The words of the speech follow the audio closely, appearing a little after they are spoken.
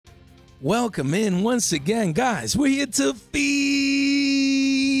Welcome in once again, guys. We're here to feed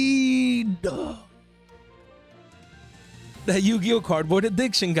that Yu-Gi-Oh cardboard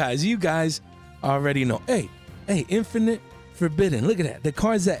addiction, guys. You guys already know. Hey, Infinite Forbidden. Look at that. The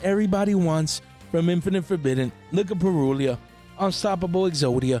cards that everybody wants from Infinite Forbidden. Look at Perulia, Unstoppable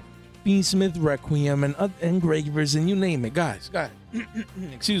Exodia, Fiendsmith Requiem, and Engravers, and you name it, guys.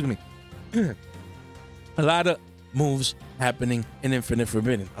 Excuse me. A lot of moves happening in Infinite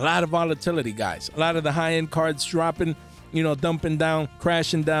Forbidden. A lot of volatility, guys. A lot of the high-end cards dropping, dumping down,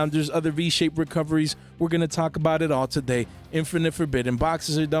 crashing down. There's other V-shaped recoveries. We're going to talk about it all today. Infinite Forbidden.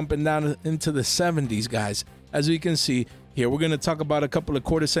 Boxes are dumping down into the 70s, guys. As we can see here, we're going to talk about a couple of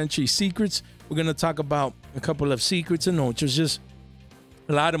quarter-century secrets. We're going to talk about a couple of secrets and notes. There's just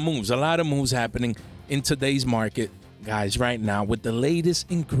a lot of moves happening in today's market, guys, right now, with the latest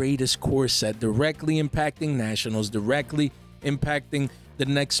and greatest core set directly impacting nationals, directly impacting the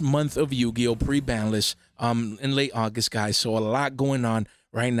next month of Yu-Gi-Oh! Pre-Banlist in late August, guys. So a lot going on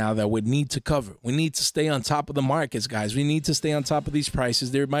right now that we need to cover. We need to stay on top of the markets, guys. We need to stay on top of these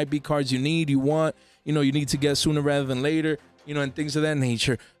prices. There might be cards you need, you want, you need to get sooner rather than later, and things of that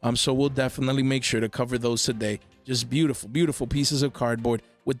nature. So we'll definitely make sure to cover those today. Just beautiful, beautiful pieces of cardboard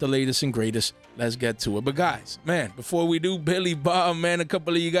with the latest and greatest. Let's get to it. But guys, man, before we do Billy Bob, man, a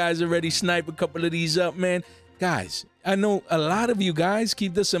couple of you guys already sniped a couple of these up, man. Guys, I know a lot of you guys,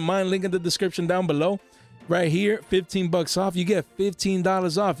 keep this in mind, link in the description down below. Right here, 15 bucks off. You get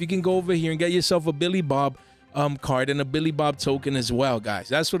 $15 off. You can go over here and get yourself a Billy Bob card and a Billy Bob token as well, guys.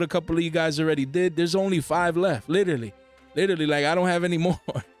 That's what a couple of you guys already did. There's only 5 left, literally, like I don't have any more.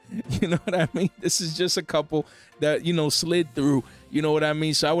 You know what I mean? This is just a couple that, slid through. You know what I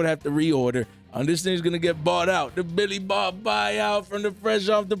mean? So I would have to reorder. This thing's going to get bought out. The Billy Bob buyout from the fresh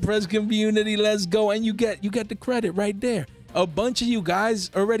off the press community. Let's go. And you get the credit right there. A bunch of you guys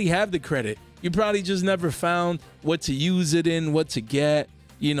already have the credit. You probably just never found what to use it in, what to get,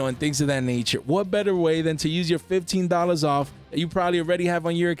 and things of that nature. What better way than to use your $15 off that you probably already have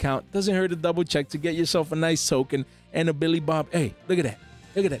on your account? Doesn't hurt to double check to get yourself a nice token and a Billy Bob. Hey, look at that.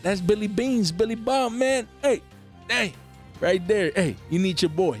 Look at that. That's Billy Beans, Billy Bob, man. Hey, right there. Hey, you need your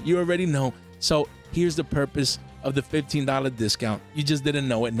boy. You already know. So here's the purpose of the $15 discount. You just didn't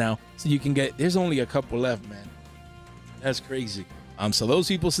know it now. So you can get, there's only a couple left, man. That's crazy. So those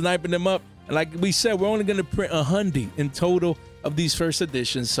people sniping them up. And like we said, we're only going to print 100 in total of these first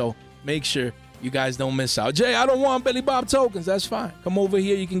editions. So make sure you guys don't miss out. Jay, I don't want Billy Bob tokens. That's fine. Come over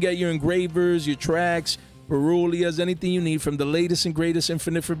here. You can get your engravers, your tracks, Perulias, anything you need from the latest and greatest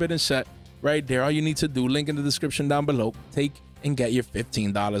Infinite Forbidden set right there. All you need to do, link in the description down below, take and get your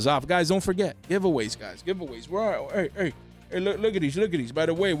 $15 off. Guys, don't forget, giveaways, guys, giveaways. Hey, look at these. By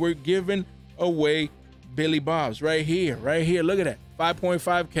the way, we're giving away Billy Bobs right here. Look at that,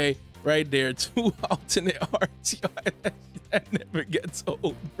 5.5K right there. 2 alternate arts. That never gets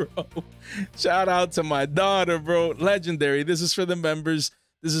old, bro. Shout out to my daughter, bro. Legendary. This is for the members.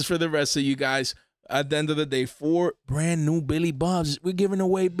 This is for the rest of you guys. At the end of the day, 4 brand new Billy Bobs. We're giving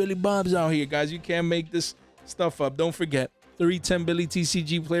away Billy Bobs out here, guys. You can't make this stuff up. Don't forget, 310 Billy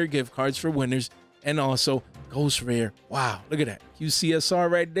TCG player gift cards for winners, and also Ghost Rare. Wow, look at that.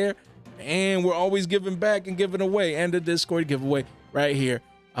 QCSR right there. And we're always giving back and giving away. And the Discord giveaway right here.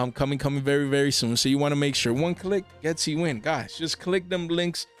 Coming very, very soon. So you want to make sure one click gets you in. Guys, just click them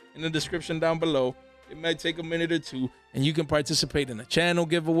links in the description down below. It might take a minute or two, and you can participate in a channel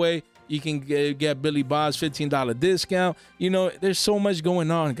giveaway. You can get Billy Bob's $15 discount. There's so much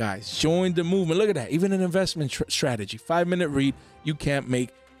going on, guys. Join the movement. Look at that. Even an investment strategy. 5-minute read. You can't make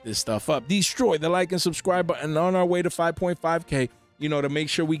this stuff up. Destroy the like and subscribe button on our way to 5.5K, to make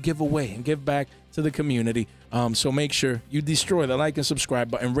sure we give away and give back to the community. So make sure you destroy the like and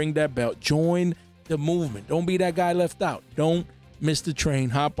subscribe button. Ring that bell. Join the movement. Don't be that guy left out. Don't miss the train.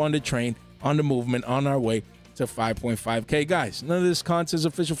 Hop on the train, on the movement, on our way to 5.5K. Guys, none of this content is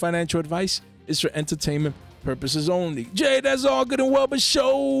official financial advice. It's for entertainment purposes only. Jay, that's all good and well, but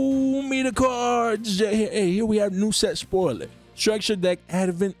show me the cards. Jay, hey, here we have new set spoiler. Structure deck,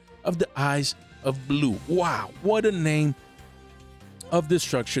 Advent of the Eyes of Blue. Wow, what a name of the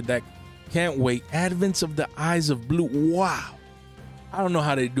structure deck. Can't wait. Advents of the Eyes of Blue. Wow. I don't know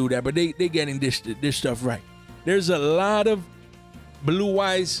how they do that, but they getting this stuff right. There's a lot of Blue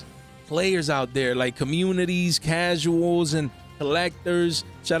Eyes players out there, like communities, casuals, and collectors.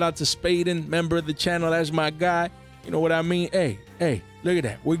 Shout out to Spaden, member of the channel. That's my guy. You know what I mean? Hey, look at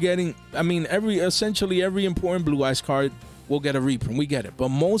that. We're getting, essentially every important Blue Eyes card will get a reprint. We get it. But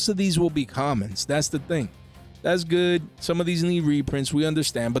most of these will be commons. That's the thing. That's good. Some of these need reprints. We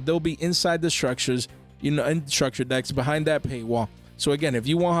understand. But they'll be inside the structures, and structure decks behind that paywall. So again, if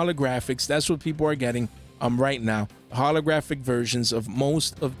you want holographics, that's what people are getting right now. Holographic versions of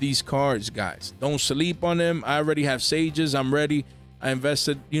most of these cards, guys. Don't sleep on them. I already have Sages. I'm ready. I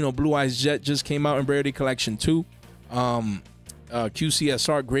invested, you know, Blue Eyes Jet just came out in Rarity Collection 2.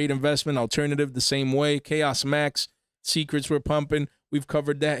 QCSR, great investment. Alternative, the same way. Chaos Max, Secrets we're pumping. We've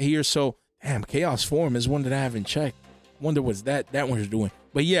covered that here. So, damn, Chaos Form is one that I haven't checked. Wonder what's that one's doing.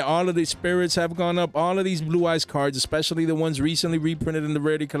 But yeah, all of the spirits have gone up. All of these Blue Eyes cards, especially the ones recently reprinted in the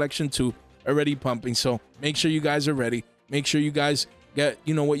Rarity Collection 2, already pumping. So make sure you guys are ready. Make sure you guys get,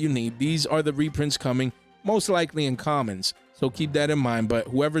 you know, what you need. These are the reprints coming, most likely in commons. So keep that in mind. But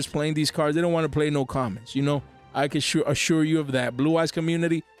whoever's playing these cards, they don't want to play no commons. You know, I can assure you of that. Blue Eyes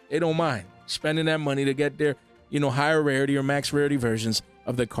community, they don't mind spending that money to get their, you know, higher rarity or max rarity versions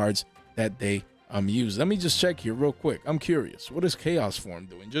of the cards that they use. Let me just check here real quick. I'm curious. What is Chaos Form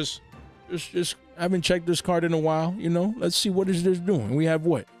doing? Just I haven't checked this card in a while. You know, let's see what is this doing. We have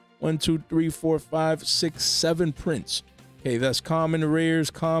what? 1, 2, 3, 4, 5, 6, 7 prints. Okay, that's common, rares,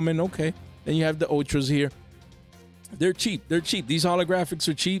 common. Okay, then you have the ultras here. They're cheap. They're cheap. These holographics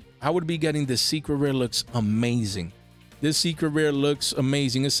are cheap. I would be getting this secret rare. Looks amazing. This secret rare looks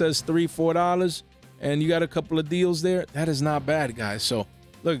amazing. It says $3, $4, and you got a couple of deals there. That is not bad, guys. So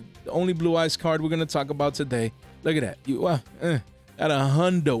look, the only Blue Eyes card we're gonna talk about today. Look at that. You got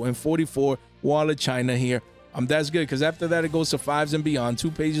 $144 Wall of China here. That's good because after that it goes to 5s and beyond,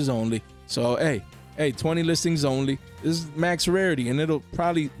 2 pages only. So hey, 20 listings only. This is max rarity, and it'll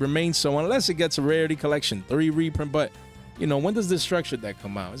probably remain so unless it gets a Rarity Collection 3 reprint. But you know, when does this structure deck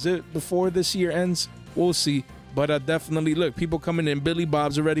come out? Is it before this year ends? We'll see. But definitely, look, people coming in. Billy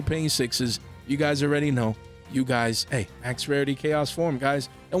Bob's already paying 6s. You guys already know. You guys, hey, max rarity Chaos Form, guys.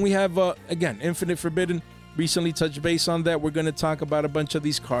 And we have again, Infinite Forbidden. Recently touched base on that. We're going to talk about a bunch of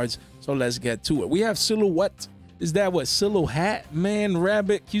these cards, so let's get to it. We have Silhouette. Is that what? Silhouette? Man,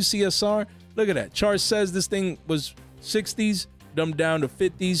 Rabbit, QCSR. Look at that. Chart says this thing was 60s, dumbed down to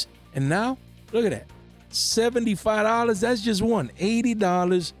 50s, and now, look at that. $75. That's just one.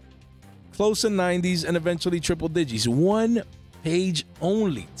 $80, close to 90s, and eventually triple digits. 1 page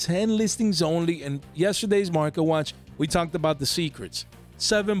only. 10 listings only. And yesterday's Market Watch, we talked about the secrets.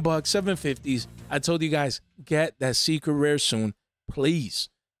 $7, $7.50s. I told you guys, get that secret rare soon. Please.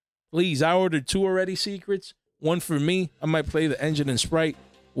 Please. I ordered 2 already secrets. 1 for me. I might play the Engine and Sprite.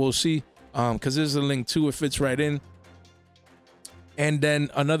 We'll see. Because there's a link too. It fits right in. And then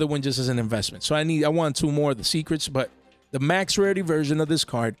another one just as an investment. So I want 2 more of the secrets, but the max rarity version of this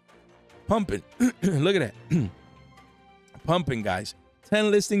card, pumping. Look at that. Pumping, guys. 10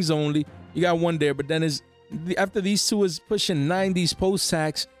 listings only. You got 1 there, but then after these 2 is pushing 90s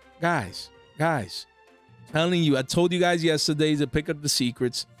post-tax. Guys, telling you, I told you guys yesterday to pick up the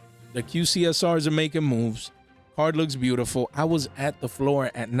secrets. The QCSRs are making moves. Card looks beautiful. I was at the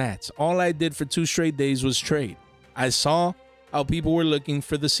floor at Nats. All I did for 2 straight days was trade. I saw how people were looking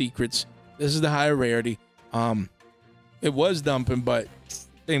for the secrets. This is the higher rarity. It was dumping, but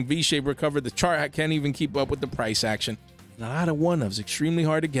then V-shape recovered. The chart, I can't even keep up with the price action. A lot of one-ofs, extremely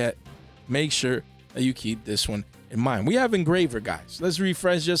hard to get. Make sure that you keep this one in mind. We have Engraver, guys. Let's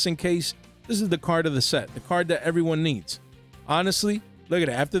refresh just in case. This is the card of the set, the card that everyone needs. Honestly, look at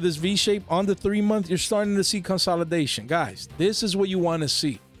it. After this V-shape on the 3-month, you're starting to see consolidation. Guys, this is what you want to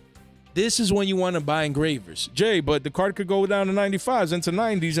see. This is when you want to buy Engravers. Jay, but the card could go down to 95s, into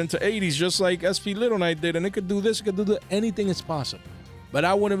 90s, into 80s, just like SP Little Knight did. And it could do this, it could do that. Anything is possible. But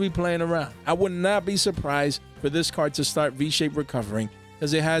I wouldn't be playing around. I would not be surprised for this card to start V-shape recovering,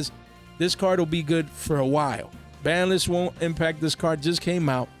 because this card will be good for a while. Banlist won't impact this card. Just came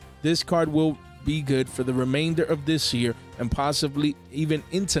out. This card will be good for the remainder of this year and possibly even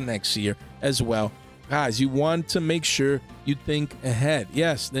into next year as well. Guys, you want to make sure you think ahead.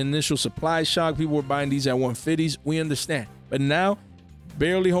 Yes, the initial supply shock, people were buying these at 150s. We understand. But now,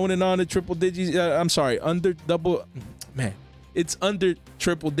 barely holding on to triple digits. Under double. Man, it's under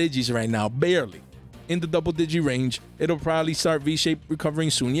triple digits right now. Barely. In the double digit range. It'll probably start V-shape recovering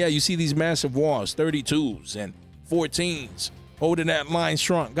soon. Yeah, you see these massive walls, 32s and 14s, holding that line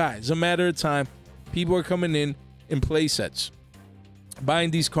strong. Guys, it's a matter of time. People are coming in play sets,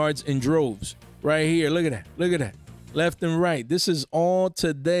 buying these cards in droves. Right here, look at that. Look at that. Left and right. This is all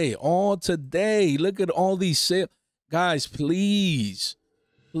today. All today. Look at all these sales. Guys, please,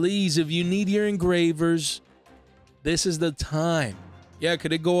 if you need your Engravers, this is the time. Yeah,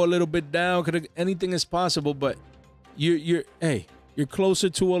 could it go a little bit down? Anything is possible, but you're closer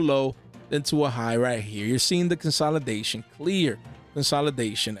to a low than to a high right here. You're seeing the consolidation, clear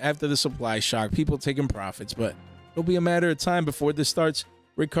consolidation after the supply shock. People taking profits, but it'll be a matter of time before this starts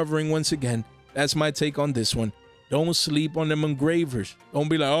recovering once again. That's my take on this one. Don't sleep on them engravers. Don't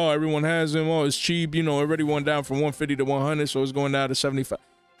be like, oh, everyone has them. Oh, it's cheap. You know, already went down from 150 to 100, so it's going down to 75.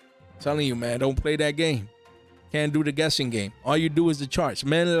 Telling you, man, don't play that game. Can't do the guessing game. All you do is the charts.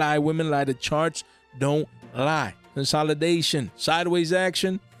 Men lie, women lie. The charts don't lie. Consolidation, sideways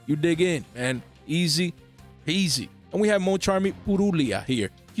action, you dig in, man. Easy peasy. And we have Mocharmi Purulia here.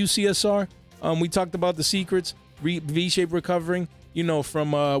 QCSR, we talked about the secrets, V-shape recovering, you know,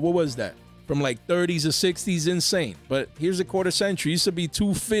 from, what was that? From like 30s or 60s, insane. But here's a quarter century. Used to be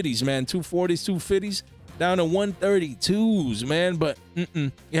 250s, man, 240s, 250s, down to 132s, man. But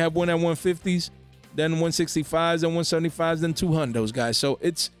you have one at 150s, then 165s, then 175s, then 200s, guys. So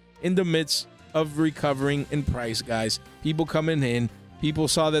it's in the midst of recovering in price, guys. People coming in. People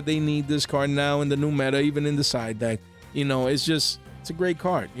saw that they need this card now in the new meta, even in the side deck. You know, it's a great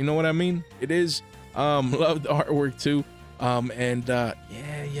card. You know what I mean? It is. Love the artwork too. Yeah,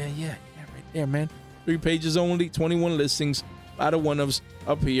 right there, man. 3 pages only, 21 listings, a lot of one-ofs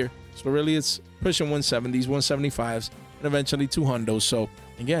up here. So really it's pushing 170s, 175s, and eventually 200s. So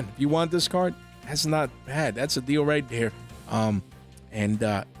again, if you want this card, that's not bad. That's a deal right there.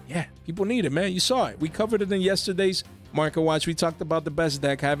 Yeah, people need it, man. You saw it. We covered it in yesterday's Market Watch. We talked about the best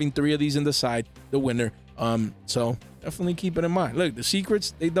deck, having 3 of these in the side, the winner. So definitely keep it in mind. Look, the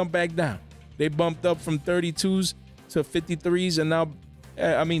secrets, they dumped back down. They bumped up from 32s to 53s and now, to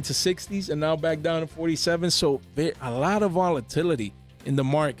 60s and now back down to 47. So a lot of volatility in the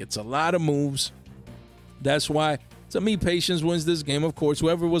markets, a lot of moves. That's why, to me, patience wins this game. Of course,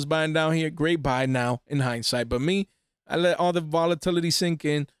 whoever was buying down here, great buy now in hindsight. But me, I let all the volatility sink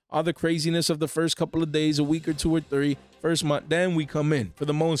in, all the craziness of the first couple of days, a week or 2 or 3, first month. Then we come in for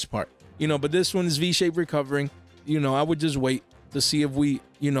the most part, you know. But this one is V-shape recovering. You know, I would just wait to see if we,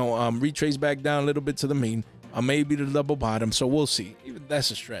 retrace back down a little bit to the mean, maybe to the double bottom. So we'll see. Even that's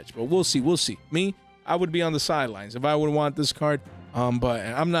a stretch, but we'll see. We'll see. Me, I would be on the sidelines if I would want this card. But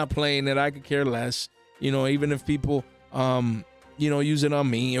I'm not playing it. I could care less. You know, even if people, use it on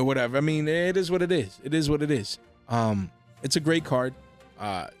me or whatever. I mean, it is what it is. It is what it is. It's a great card.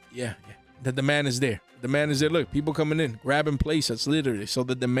 Yeah. The demand is there. The demand is there. Look, people coming in, grabbing places, literally. So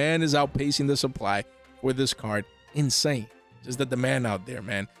the demand is outpacing the supply for this card. Insane. Just the demand out there,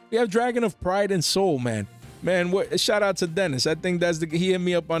 man. We have Dragon of Pride and Soul, man. Man, shout out to Dennis. I think he hit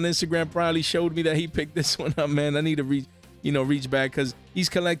me up on Instagram, probably showed me that he picked this one up, man. I need to reach back because he's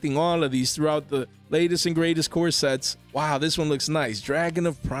collecting all of these throughout the latest and greatest core sets. Wow, this one looks nice. Dragon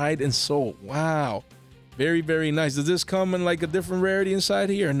of Pride and Soul. Wow. Very, very nice. Does this come in like a different rarity inside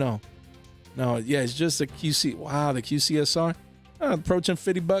here or no? No, yeah, it's just a QC. Wow, the QCSR. Approaching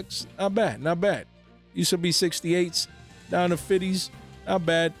 $50. Not bad, not bad. Used to be 68s, down to 50s. Not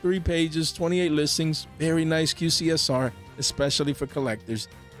bad. 3 pages, 28 listings. Very nice QCSR, especially for collectors.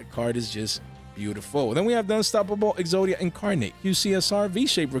 The card is just beautiful. Then we have the Unstoppable Exodia Incarnate. QCSR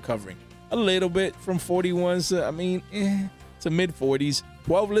V-shape recovering. A little bit from 41s to mid 40s.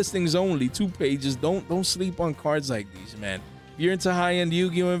 12 listings only, 2 pages. Don't sleep on cards like these, man. If you're into high-end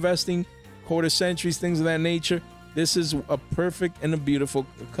Yu-Gi-Oh investing, quarter centuries, things of that nature, this is a perfect and a beautiful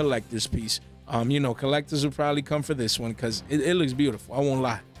collector's piece. Collectors will probably come for this one because it looks beautiful. I won't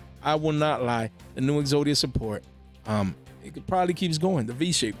lie. I will not lie. The new Exodia support, it probably keeps going. The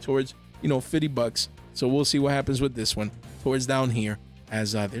V-shape towards, $50. So we'll see what happens with this one towards down here,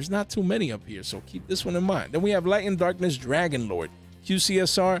 as there's not too many up here. So keep this one in mind. Then we have Light and Darkness Dragon Lord.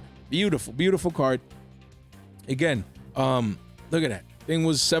 QCSR, beautiful, beautiful card. Again, look at that. Thing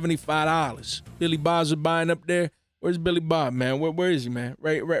was $75. Billy Bob's buying up there. Where's Billy Bob, man? Where is he, man?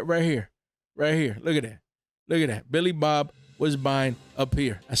 Right here. Right here. Look at that. Look at that. Billy Bob was buying up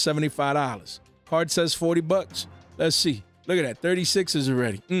here at $75. Card says $40. Let's see. Look at that. 36s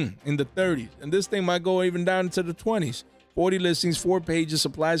already. In the 30s. And this thing might go even down into the 20s. 40 listings, 4 pages,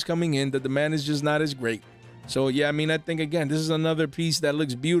 supplies coming in. The demand is just not as great. So, yeah, I think, again, this is another piece that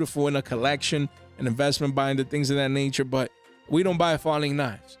looks beautiful in a collection, an investment binder, things of that nature. But we don't buy falling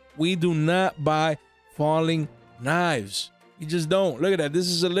knives. We do not buy falling knives. You just don't. Look at that. This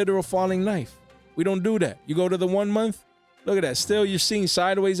is a literal falling knife. We don't do that. You go to the 1 month. Look at that. Still, you're seeing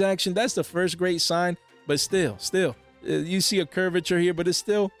sideways action. That's the first great sign. But still, you see a curvature here, but it's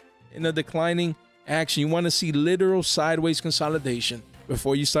still in a declining action. You want to see literal sideways consolidation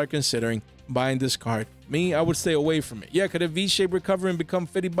before you start considering buying this card. Me, I would stay away from it. Yeah, could a V-shape recover and become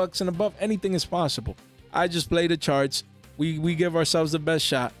 $50 and above? Anything is possible. I just play the charts. We give ourselves the best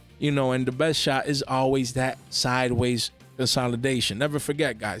shot, and the best shot is always that sideways consolidation. Never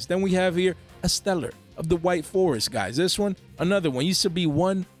forget, guys. Then we have here a Stellar of the White Forest, guys. This one, another one. Used to be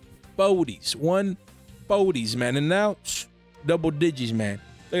 140s, man. And now, double digits, man.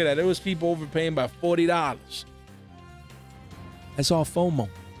 Look at that. There was people overpaying by $40. That's all FOMO,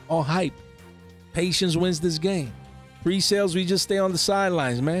 all hype. Patience wins this game. Pre-sales, we just stay on the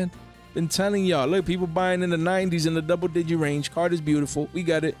sidelines, man. Been telling y'all, look, people buying in the 90s in the double-digit range. Card is beautiful. We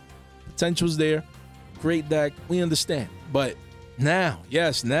got it. Potential's there. Great deck. We understand. But now,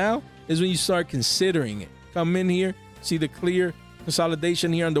 yes, now is when you start considering it. Come in here, see the clear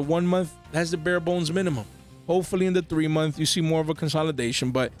consolidation here on the 1 month. That's the bare bones minimum. Hopefully in the 3 month, you see more of a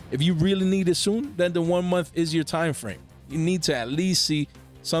consolidation. But if you really need it soon, then the 1 month is your time frame. You need to at least see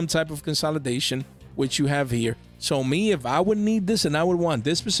some type of consolidation, which you have here. So me, if I would need this and I would want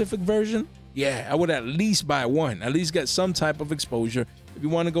this specific version, yeah, I would at least buy one, at least get some type of exposure. If you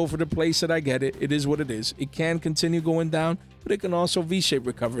want to go for the place that I get it, it is what it is. It can continue going down, but it can also V-shape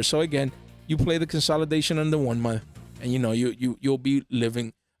recover. So again, you play the consolidation on the 1 month, and you know you'll be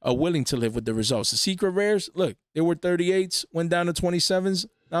living, willing to live with the results. The secret rares, look, they were 38s, went down to 27s.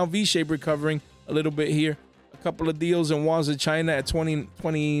 Now V-shape recovering a little bit here. A couple of deals in walls of China at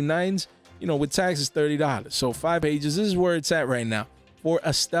 29s. You know, with tax, it's $30. So 5 pages, this is where it's at right now. For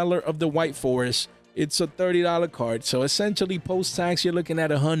a Stellar of the White Forest, it's a $30 card. So essentially, post-tax, you're looking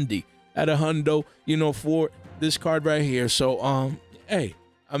at a hundo, you know, for this card right here. So, hey,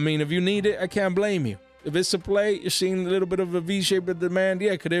 I mean, if you need it, I can't blame you. If it's a play, you're seeing a little bit of a V-shape of demand.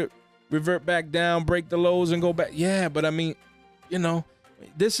 Yeah, could it revert back down, break the lows, and go back? Yeah, but I mean, you know,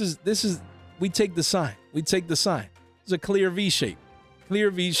 this is we take the sign. We take the sign. It's a clear V-shape. Clear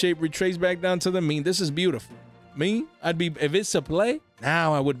V-shape, retrace back down to the mean. This is beautiful. Me, I'd be, if it's a play,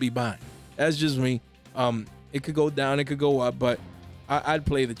 now I would be buying. That's just me. It could go down, it could go up, but I'd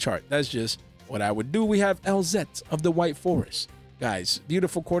play the chart. That's just what I would do. We have LZ of the White Forest. Guys,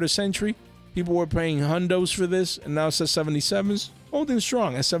 beautiful quarter century. People were paying hundos for this, and now it says 77s. Holding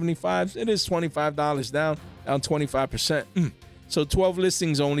strong at 75s. It is $25 down 25%. So 12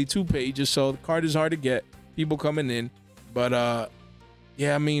 listings, only 2 pages. So the card is hard to get. People coming in. But,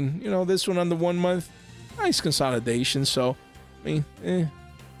 yeah, I mean, you know, this one on the 1 month, nice consolidation. So, I mean,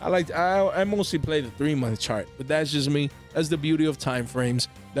 I mostly play the 3 month chart, but that's just me. That's the beauty of time frames,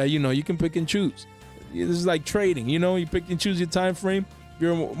 that, you know, you can pick and choose. This is like trading, you know, you pick and choose your time frame. If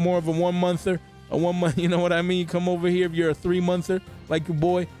you're more of a 1 monther, a 1 month, you know what I mean? You come over here if you're a 3 monther, like your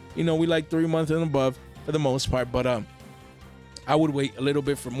boy, you know, we like 3 months and above for the most part. But I would wait a little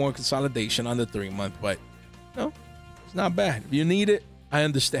bit for more consolidation on the 3 month, but no, it's not bad. If you need it, I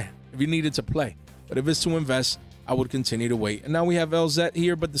understand. If you need it to play, but if it's to invest, I would continue to wait. And now we have LZ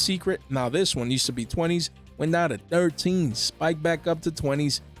here, but the secret, now this one used to be 20s, went down to 13s, spiked back up to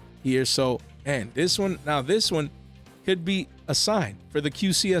 20s here. So, and this one, now this one could be a sign for the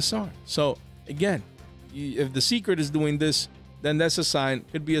QCSR. So again, if the secret is doing this, then that's a sign,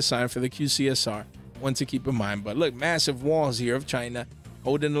 could be a sign for the QCSR. One to keep in mind. But look, massive walls here of China,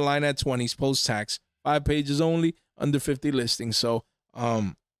 holding the line at 20s, post-tax, 5 pages only, under 50 listings. So,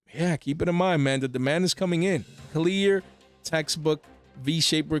 yeah, keep it in mind, man. The demand is coming in. Clear, textbook,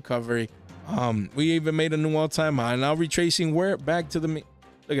 V-shaped recovery. We even made a new all-time high. Now retracing where? Back to the...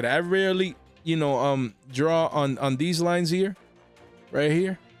 Look at that. I rarely, you know, draw on these lines here. Right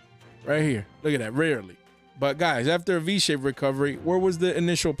here. Right here. Look at that. Rarely. But, guys, after a V-shaped recovery, where was the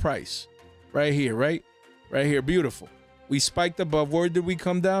initial price? Right here, right? Right here. Beautiful. We spiked above. Where did we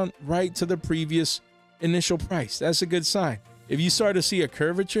come down? Right to the previous initial price. That's a good sign. If you start to see a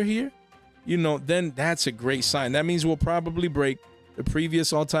curvature here, you know, then that's a great sign. That means we'll probably break the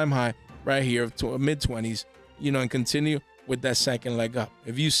previous all-time high right here of mid-20s, you know, and continue with that second leg up.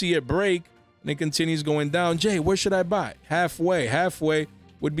 If you see it break and it continues going down, Jay, where should I buy? Halfway. Halfway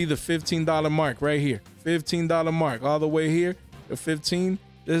would be the $15 mark right here. $15 mark all the way here to 15.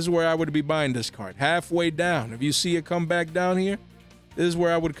 This is where I would be buying this card. Halfway down. If you see it come back down here, this is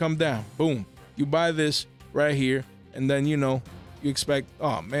where I would come down. Boom. You buy this right here. And then, you know, you expect,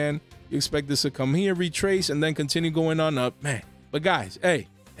 oh, man, you expect this to come here, retrace, and then continue going on up, man. But, guys, hey,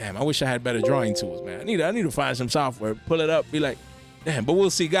 damn, I wish I had better drawing tools, man. I need to find some software, pull it up, be like, damn. But we'll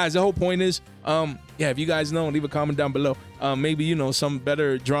see, guys. The whole point is, yeah, if you guys know, leave a comment down below. Maybe, you know, some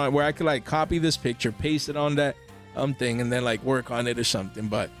better drawing where I could, like, copy this picture, paste it on that thing, and then, like, work on it or something.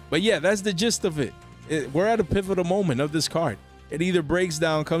 But yeah, that's the gist of it. We're at a pivotal moment of this card. It either breaks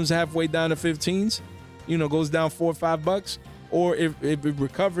down, comes halfway down to 15s, you know, goes down $4 or $5, or if it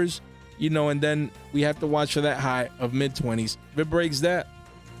recovers, you know, and then we have to watch for that high of mid-20s. If it breaks that,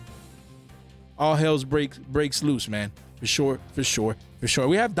 all hell's breaks loose, man. For sure, for sure, for sure.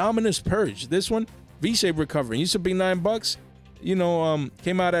 We have Dominus Purge. This one, V-shape recovery. Used to be $9, you know,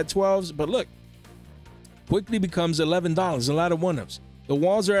 came out at 12s, but look, quickly becomes $11. A lot of one-ups. The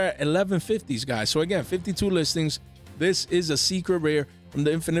walls are at 1150s, guys. So again, 52 listings. This is a secret rare from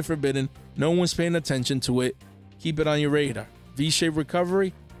the Infinite Forbidden. No one's paying attention to it. Keep it on your radar. V-shaped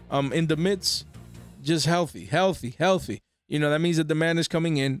recovery. In the midst, just healthy. You know, that means the demand is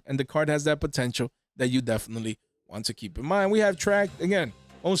coming in, and the card has that potential that you definitely want to keep in mind. We have tracked, again,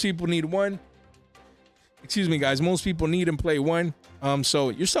 most people need one. Excuse me, guys. Most people need and play one. So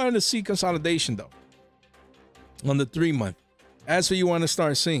you're starting to see consolidation, though, on the 3-month. That's what you want to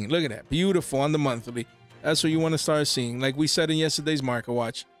start seeing. Look at that. Beautiful on the monthly. That's what you want to start seeing. Like we said in yesterday's market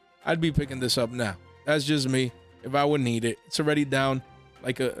watch, I'd be picking this up now. That's just me. If I would need it, it's already down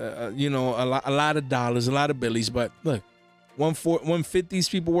like a lot of dollars, a lot of billies. But look, 150s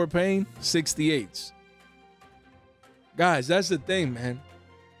people were paying 68s. Guys, that's the thing, man.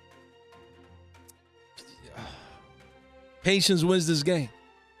 Patience wins this game.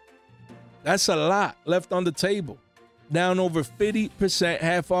 That's a lot left on the table. Down over 50%,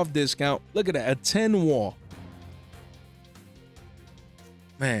 half off discount. Look at that, a 10 wall.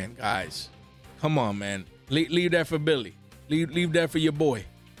 Man, guys, come on, man. Leave that for Billy. Leave that for your boy.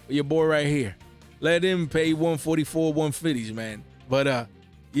 For your boy right here. Let him pay 144, 150s, man. But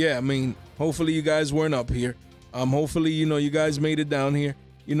yeah, I mean, hopefully you guys weren't up here. Hopefully, you know, you guys made it down here.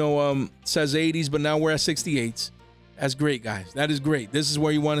 You know, it says 80s, but now we're at 68s. That's great, guys. That is great. This is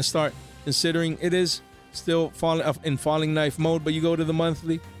where you want to start, considering it is still falling knife mode, but you go to the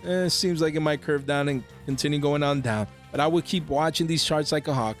monthly, it seems like it might curve down and continue going on down. But I would keep watching these charts like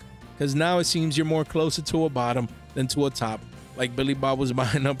a hawk, because now it seems you're more closer to a bottom than to a top, like Billy Bob was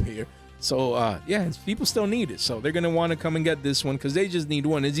buying up here. So yeah, people still need it, so they're gonna want to come and get this one because they just need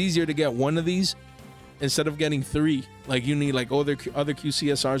one. It's easier to get one of these instead of getting 3, like you need, like other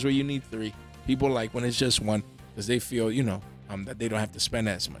QCSRs where you need 3. People like when it's just one because they feel, you know, that they don't have to spend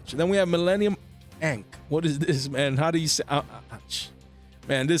as much. And then we have Millennium Ank. What is this, man? How do you say?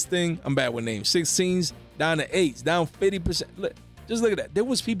 Man, this thing, I'm bad with names. 16s down to 8s, down 50%. Look, just look at that. There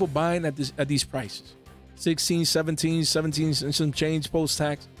was people buying at these prices. 16s, 17s, and some change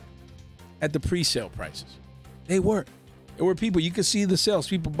post-tax at the pre-sale prices. There were people. You could see the sales.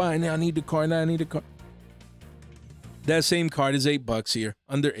 People buying, now I need the car, now I need the car. That same card is $8 here,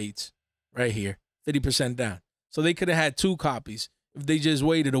 under 8s, right here, 50% down. So they could have had 2 copies if they just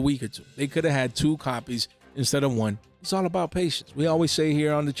waited a week or 2. They could have had 2 copies instead of 1. It's all about patience. We always say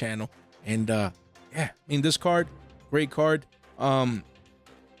here on the channel. And yeah, I mean, this card, great card.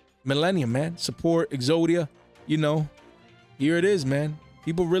 Millennium, man. Support Exodia. You know, here it is, man.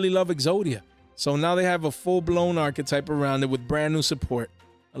 People really love Exodia. So now they have a full-blown archetype around it with brand new support.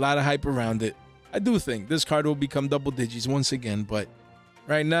 A lot of hype around it. I do think this card will become double digits once again. But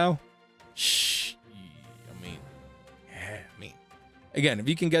right now, again, if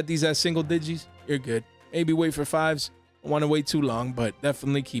you can get these at single digits, you're good. Maybe wait for 5s. Don't want to wait too long, but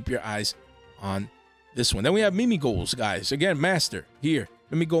definitely keep your eyes on this one. Then we have Mimi Goals, guys. Again, Master here.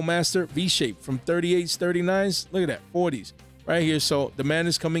 Mimi Goal Master, V-shape from 38s, 39s. Look at that, 40s right here. So demand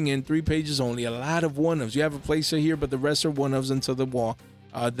is coming in, 3 pages only. A lot of one-ofs. You have a placer here, but the rest are one-ofs until the wall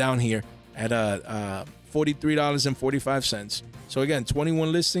down here at $43.45. So again,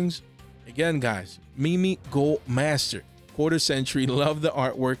 21 listings. Again, guys, Mimi Goal Master. Quarter century, love the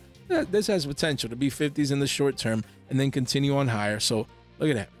artwork. This has potential to be 50s in the short term and then continue on higher. So look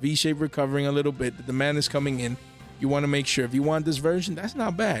at that, V-shape recovering a little bit. The demand is coming in. You want to make sure if you want this version, that's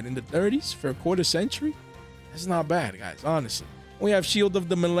not bad. In the 30s for a quarter century, that's not bad, guys, honestly. We have Shield of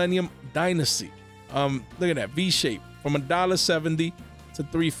the Millennium Dynasty. Look at that, V-shape from $1.70 to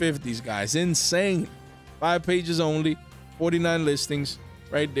 $3.50s, guys. Insane. 5 pages only, 49 listings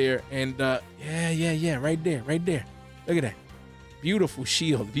right there. And yeah, right there. Look at that. Beautiful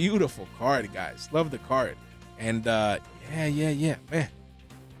shield. Beautiful card, guys. Love the card. And yeah, man.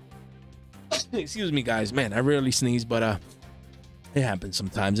 Excuse me, guys. Man, I rarely sneeze, but it happens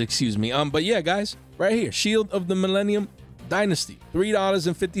sometimes. Excuse me. But yeah, guys, right here. Shield of the Millennium Dynasty.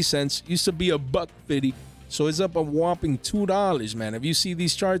 $3.50. Used to be $1.50. So it's up a whopping $2, man. If you see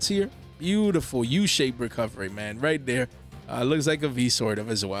these charts here, beautiful U-shaped recovery, man. Right there. Looks like a V sort of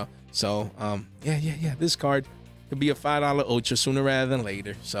as well. So yeah. This card could be a $5 ultra sooner rather than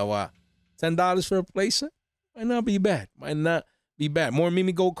later. So $10 for a placer might not be bad. More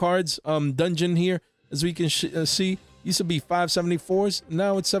Mimi Gold cards. Dungeon here, as we can see, used to be $5.74s.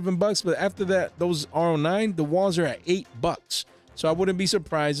 Now it's $7. But after that, those R09, the walls are at $8. So I wouldn't be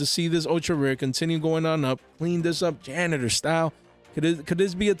surprised to see this ultra rare continue going on up. Clean this up, janitor style. Could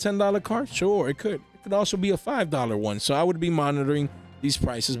this be a $10 card? Sure, it could. It could also be a $5 one. So I would be monitoring these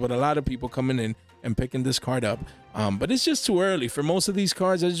prices. But a lot of people coming in and picking this card up. But it's just too early for most of these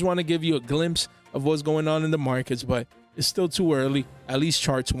cards. I just want to give you a glimpse of what's going on in the markets, but it's still too early, at least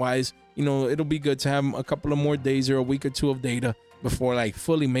charts wise. You know, it'll be good to have a couple of more days or a week or 2 of data before like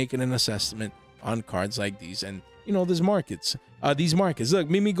fully making an assessment on cards like these. And you know, these markets. Look,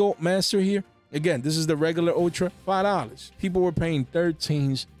 Mimi Gold Master here. Again, this is the regular Ultra, $5. People were paying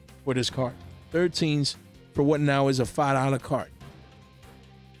 13s for this card. 13s for what now is a $5 card.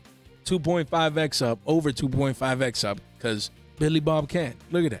 2.5x up, over 2.5x up, because Billy Bob can.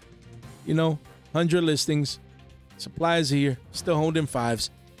 Look at that. You know, 100 listings, supplies here, still holding 5s.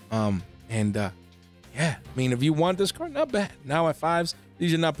 Yeah, I mean, if you want this card, not bad. Now at 5s,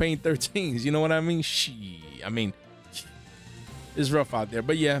 these are not paying 13s. You know what I mean? I mean, it's rough out there.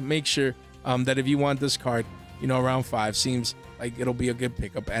 But yeah, make sure that if you want this card, you know, around 5, seems like it'll be a good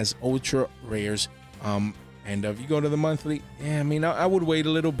pickup as ultra rares. And if you go to the monthly, yeah, I mean, I would wait a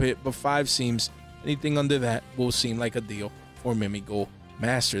little bit, but 5 seems, anything under that will seem like a deal for Mimigo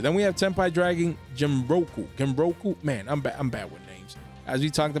Master. Then we have Tenpai Dragon Genroku. Man, I'm bad with names. As we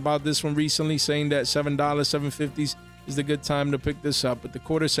talked about this one recently, saying that $7, 750s is the good time to pick this up. But the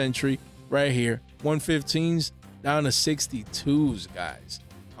quarter century right here, 115s down to 62s, guys.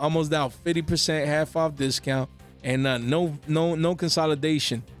 Almost down 50%, half off discount, and no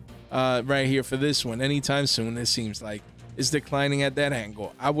consolidation right here for this one anytime soon. It seems like it's declining at that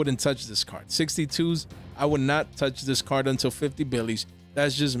angle. I wouldn't touch this card. 62s, I would not touch this card until 50 billies.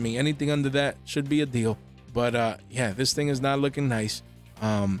 That's just me. Anything under that should be a deal. But yeah, this thing is not looking nice.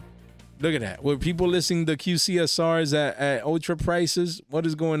 Look at that. Were people listing the QCSRs at ultra prices? What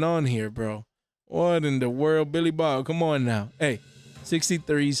is going on here, bro? What in the world, Billy Bob? Come on now. Hey,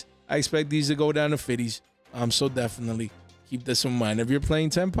 63s. I expect these to go down to 50s. So definitely keep this in mind. If you're playing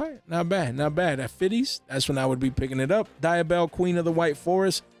Tenpai, not bad, not bad. At 50s, that's when I would be picking it up. Diabell, Queen of the White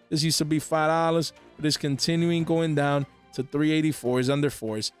Forest. This used to be $5, but it's continuing going down to 384s, under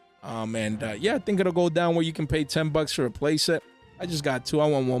 4s. Yeah, I think it'll go down where you can pay $10 for a playset. I just got 2. I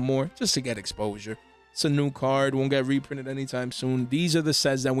want one more just to get exposure. It's a new card. Won't get reprinted anytime soon. These are the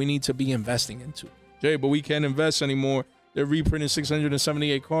sets that we need to be investing into. Jay, but we can't invest anymore. They're reprinting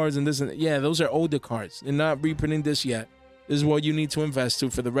 678 cards and this and that. Yeah, those are older cards. They're not reprinting this yet. This is what you need to invest to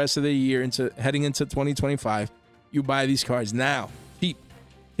for the rest of the year, heading into 2025. You buy these cards now.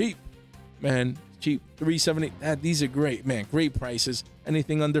 Cheap, man, cheap. 370. These are great, man. Great prices.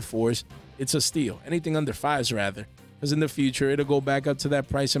 Anything under 4s, it's a steal. Anything under 5s, rather, because in the future it'll go back up to that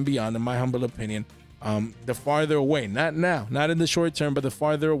price and beyond. In my humble opinion, the farther away, not now, not in the short term, but the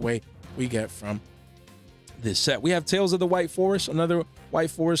farther away we get from this set. We have Tales of the White Forest, another White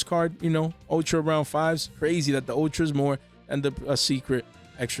Forest card. You know, ultra around 5s. Crazy that the ultra is more than the secret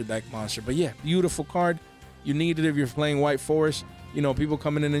extra deck monster. But yeah, beautiful card. You need it if you're playing White Forest. You know, people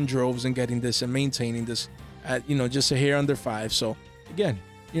coming in droves and getting this and maintaining this at, you know, just a hair under 5. So again,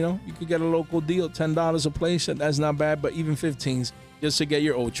 you know, you could get a local deal, $10 a place. That's not bad, but even 15s just to get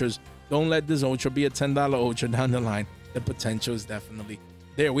your ultras. Don't let this ultra be a $10 ultra down the line. The potential is definitely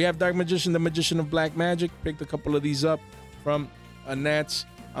there. We have Dark Magician, the Magician of Black Magic. Picked a couple of these up from Nats.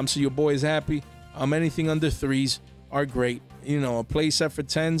 So your boy is happy. Anything under 3s are great. You know, a play set for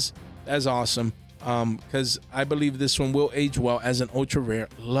 10s, that's awesome. Because I believe this one will age well as an ultra rare.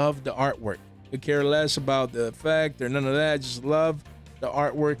 Love the artwork. Could care less about the effect or none of that. Just love the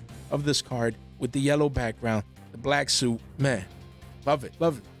artwork of this card with the yellow background, the black suit. Man, love it,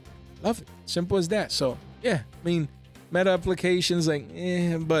 love it, love it. Simple as that. So yeah, I mean, meta applications, like,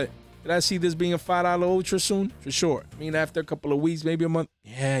 but did I see this being a $5 ultra soon? For sure. I mean, after a couple of weeks, maybe a month.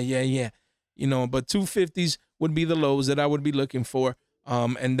 Yeah. You know, but 250s would be the lows that I would be looking for.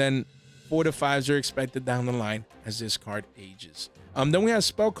 And then 4 to 5s are expected down the line as this card ages. Then we have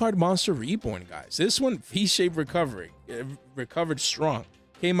Spell Card Monster Reborn, guys. This one, V-shaped recovery. It recovered strong.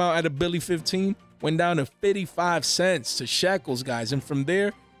 Came out at a Billy 15, went down to 55 cents to shekels, guys. And from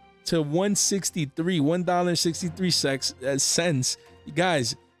there to $1.63.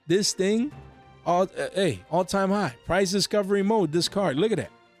 Guys, this thing, all-time high. Price discovery mode, this card. Look at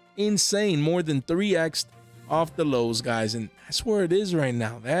that. Insane. More than 3x off the lows, guys. And that's where it is right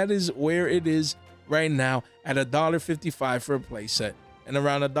now. That is where it is right now at $1.55 for a playset and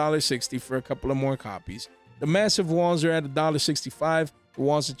around $1.60 for a couple of more copies. The massive walls are at $1.65. The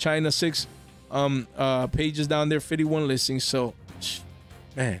walls of China, 6 pages down there, 51 listings. So,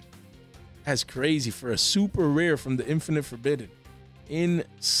 man, that's crazy for a super rare from the Infinite Forbidden.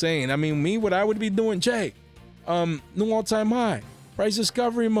 Insane. I mean, what I would be doing, Jay, new all-time high, price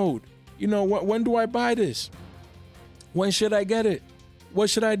discovery mode. You know, when do I buy this? When should I get it? What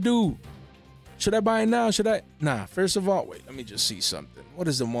should I do? Should I buy it now? Should I? Nah, first of all, wait, let me just see something. What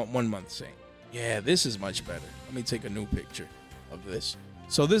is the 1 month saying? Yeah, this is much better. Let me take a new picture of this.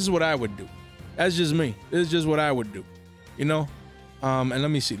 So this is what I would do. That's just me. This is just what I would do. You know? And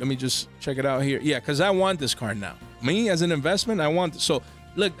let me see. Let me just check it out here. Yeah, because I want this card now. Me, as an investment, I want. So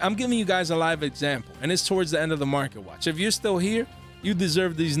Look, I'm giving you guys a live example, and it's towards the end of the market watch. If you're still here, you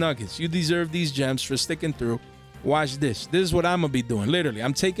deserve these nuggets. You deserve these gems for sticking through. Watch this. This is what I'm gonna be doing. Literally,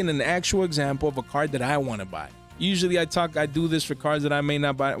 I'm taking an actual example of a card that I want to buy. Usually I do this for cards that I may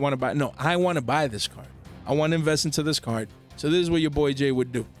not want to buy. No, I want to buy this card. I want to invest into this card. So this is what your boy Jay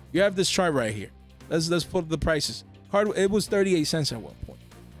would do. You have this chart right here. Let's pull up the prices. Card, it was 38 cents at one point.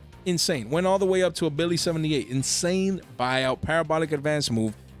 Insane. Went all the way up to $1.78. Insane buyout, parabolic advance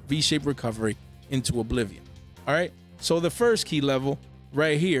move, V-shaped recovery into oblivion. All right. So the first key level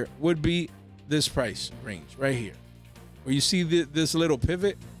right here would be this price range right here, where you see this little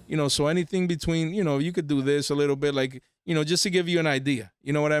pivot. You know, so anything between, you know, you could do this a little bit, like, you know, just to give you an idea.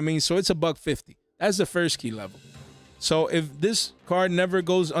 You know what I mean? So it's $1.50. That's the first key level. So if this card never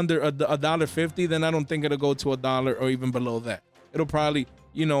goes under $1.50, then I don't think it'll go to $1 or even below that. It'll probably,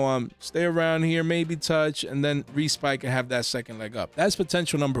 you know, stay around here, maybe touch, and then respike and have that second leg up. That's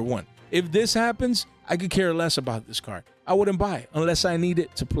potential number one. If this happens, I could care less about this card. I wouldn't buy it unless I need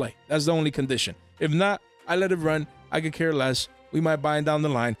it to play. That's the only condition. If not, I let it run. I could care less. We might buy it down the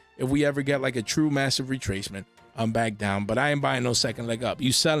line if we ever get like a true massive retracement. I'm back down, but I ain't buying no second leg up.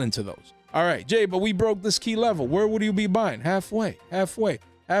 You sell into those. All right, Jay, but we broke this key level. Where would you be buying? Halfway.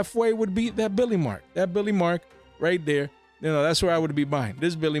 Halfway would be that Billy mark. That Billy mark right there. You know, that's where I would be buying.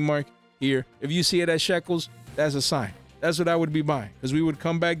 This Billy mark here. If you see it at shekels, that's a sign. That's what I would be buying, because we would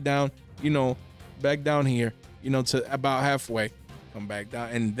come back down, you know, back down here, you know, to about halfway, come back down,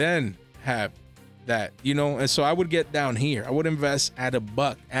 and then have that, you know. And so I would get down here. I would invest at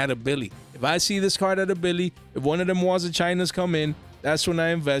 $1, at a Billy. If I see this card at a Billy, if one of them walls of China's come in, that's when I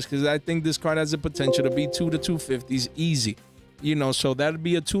invest, because I think this card has the potential to be 2 to 250s easy, you know. So that'd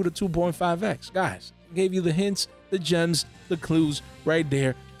be a 2 to 2.5x. Guys, I gave you the hints, the gems, the clues right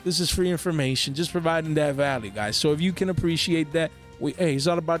there. This is free information, just providing that value, guys. So if you can appreciate that, hey, it's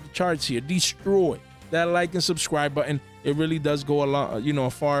all about the charts here. Destroy that like and subscribe button. It really does go a long, you know, a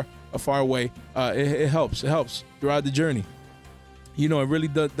far way. It helps throughout the journey. You know, it really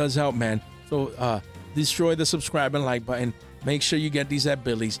does help, man. So destroy the subscribe and like button. Make sure you get these at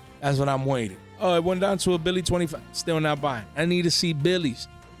Billy's. That's what I'm waiting. Oh, it went down to a Billy 25. Still not buying. I need to see Billy's.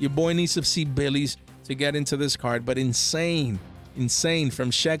 Your boy needs to see Billy's to get into this card. But insane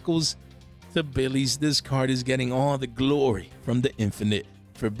from shekels to Billy's. This card is getting all the glory from the infinite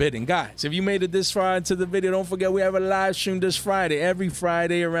forbidden. Guys, if you made it this far into the video, don't forget we have a live stream this Friday. Every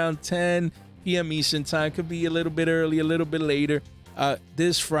Friday around 10 p.m. Eastern time. Could be a little bit early, a little bit later.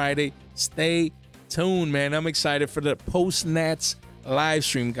 This Friday, stay tuned, man. I'm excited for the post-Nats live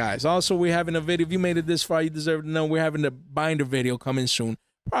stream, guys. Also, we're having a video. If you made it this far, you deserve to know we're having the binder video coming soon.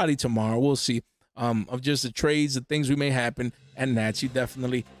 Probably tomorrow. We'll see. Of just the trades, the things we may happen, and Nats. You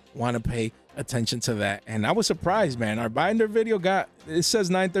definitely want to pay attention to that. And I was surprised, man. Our binder video it says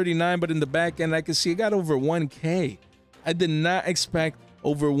 939, but in the back end, I can see it got over 1K. I did not expect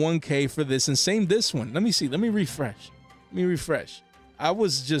over 1K for this. And same this one. Let me see. Let me refresh. I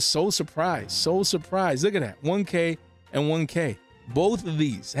was just so surprised. Look at that. 1K and 1K. Both of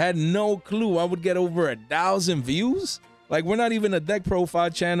these had no clue I would get over 1,000 views. Like, we're not even a deck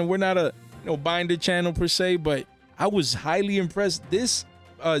profile channel. We're not a binder channel per se, but I was highly impressed. This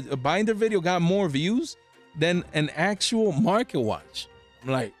binder video got more views than an actual market watch. I'm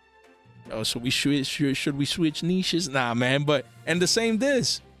like, oh, so should we switch niches? Nah, man. And the same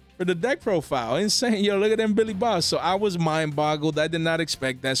this for the deck profile. Insane. Yo, look at them Billy Boss. So I was mind boggled. I did not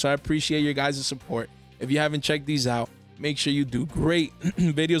expect that. So I appreciate your guys' support. If you haven't checked these out, make sure you do. Great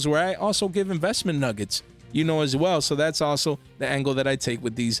videos where I also give investment nuggets, you know, as well. So that's also the angle that I take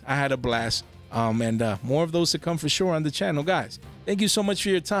with these. I had a blast. And more of those to come for sure on the channel, guys. Thank you so much for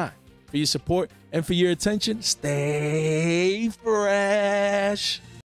your time, for your support, and for your attention. Stay fresh.